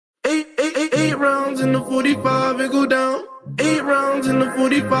8 rounds in the 45, it go down. 8 rounds in the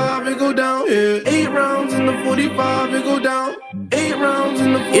 45, it go down. Yeah. 8 rounds in the 45, it go down. 8 rounds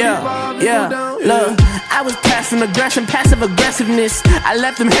in the 45, it go down. Look, I was passing aggression, passive aggressiveness. I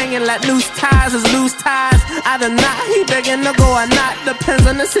left him hanging like loose ties is loose ties. Either not, he begging to go or not. Depends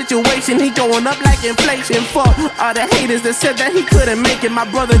on the situation. He going up like inflation. Fuck all the haters that said that he couldn't make it. My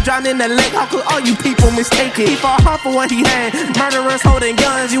brother drowned in the lake. How could all you people mistake it? He fought hard for what he had. Murderers holding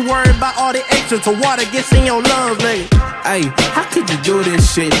guns. You worried about all the extra to water gets in your lungs, nigga. Ay, how could you do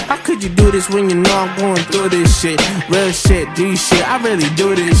this shit? How could you do this when you know I'm going through this shit? Real shit, G shit, I really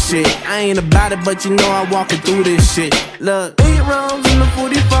do this shit. I ain't about it, but you know I'm walking through this shit. Look, 8 rounds in the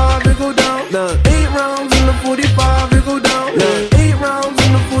 45, it go down. Look, 8 rounds in the 45, it go down. Look, 8 rounds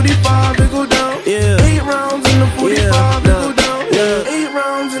in the 45, it go down. Yeah. 8 rounds in the 45, it go down. Yeah. 8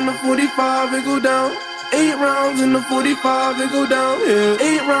 rounds in the 45, it go down. 8 rounds in the 45, it go down. Yeah.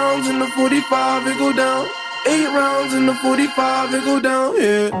 8 rounds in the 45, it go down. 8 rounds in the 45, it go down.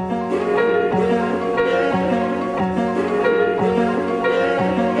 Yeah.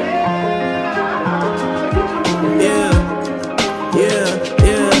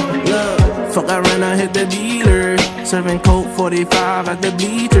 Fuck, I ran, I hit the dealer. Serving Coke 45 at the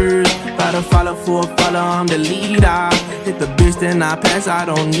bleachers. About to follow for a follow, I'm the leader. Hit the bitch, then I pass, I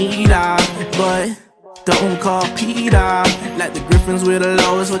don't need her. But don't call Peter. Like the Griffins with the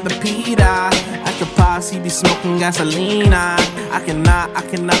lowest with the Peter. At the pops, he be smoking gasoline. I cannot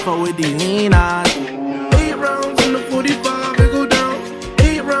fuck with these leaners. 8 rounds in the 45, it go down.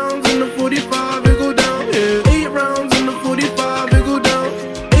 8 rounds in the 45, it go down. Yeah. 8 rounds in the 45, it go down.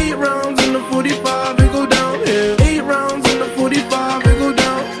 8 rounds in the 45, it go down. Yeah. 8 rounds in the 45, it go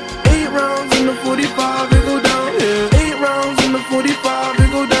down. 8 rounds in the 45, it go down. Yeah. 8 rounds in the 45,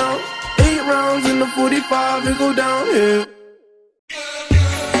 it go down. 8 rounds in the 45, it go down. Yeah.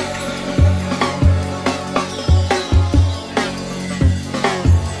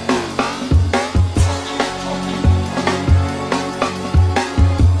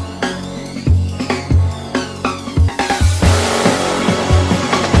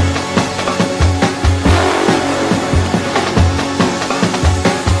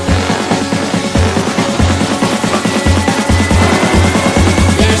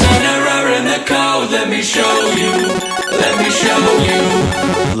 Let me show you, let me show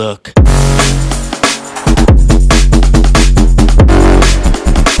you. Look.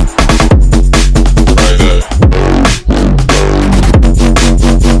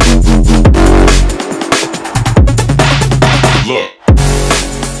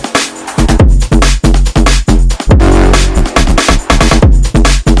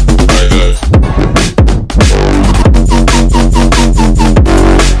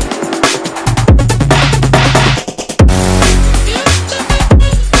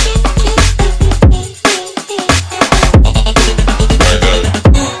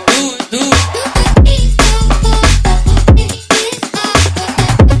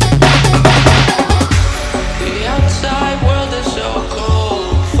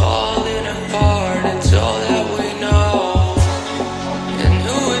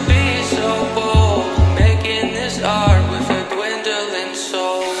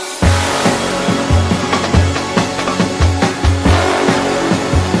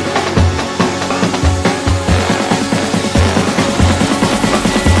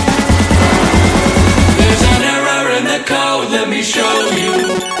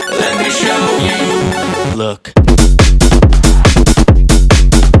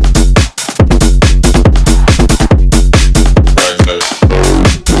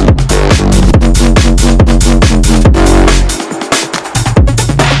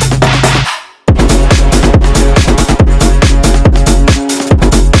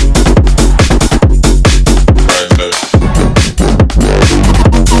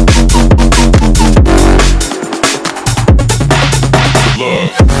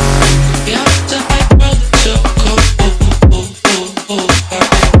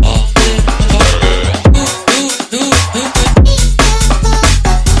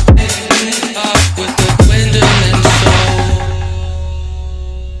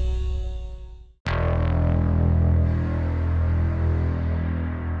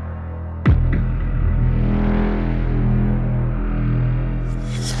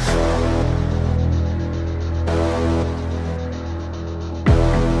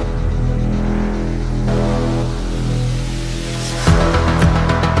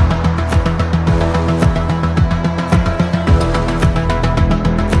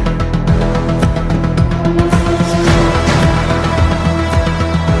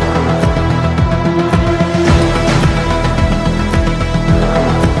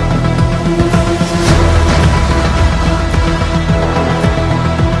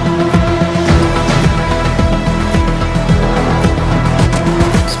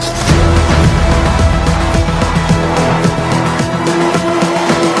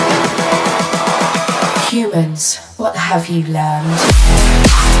 Humans, what have you learned?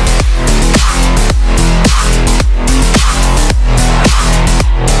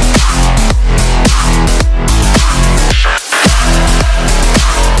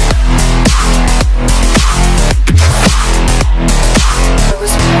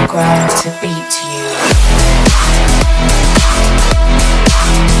 Programmed to beat you.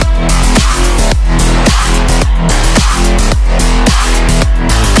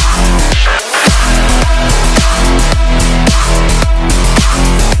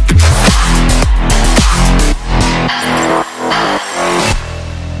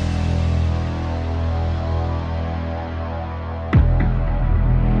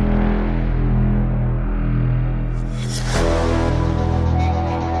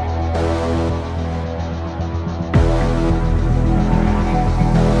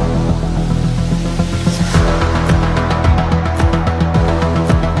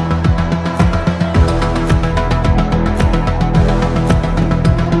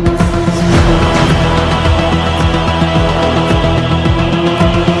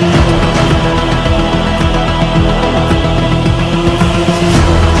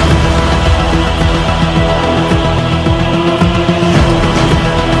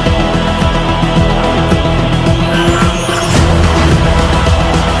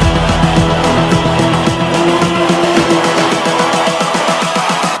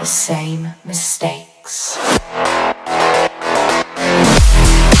 Same mistakes.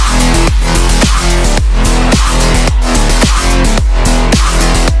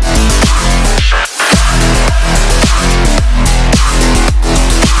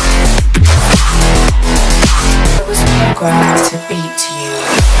 I was programmed to beat you.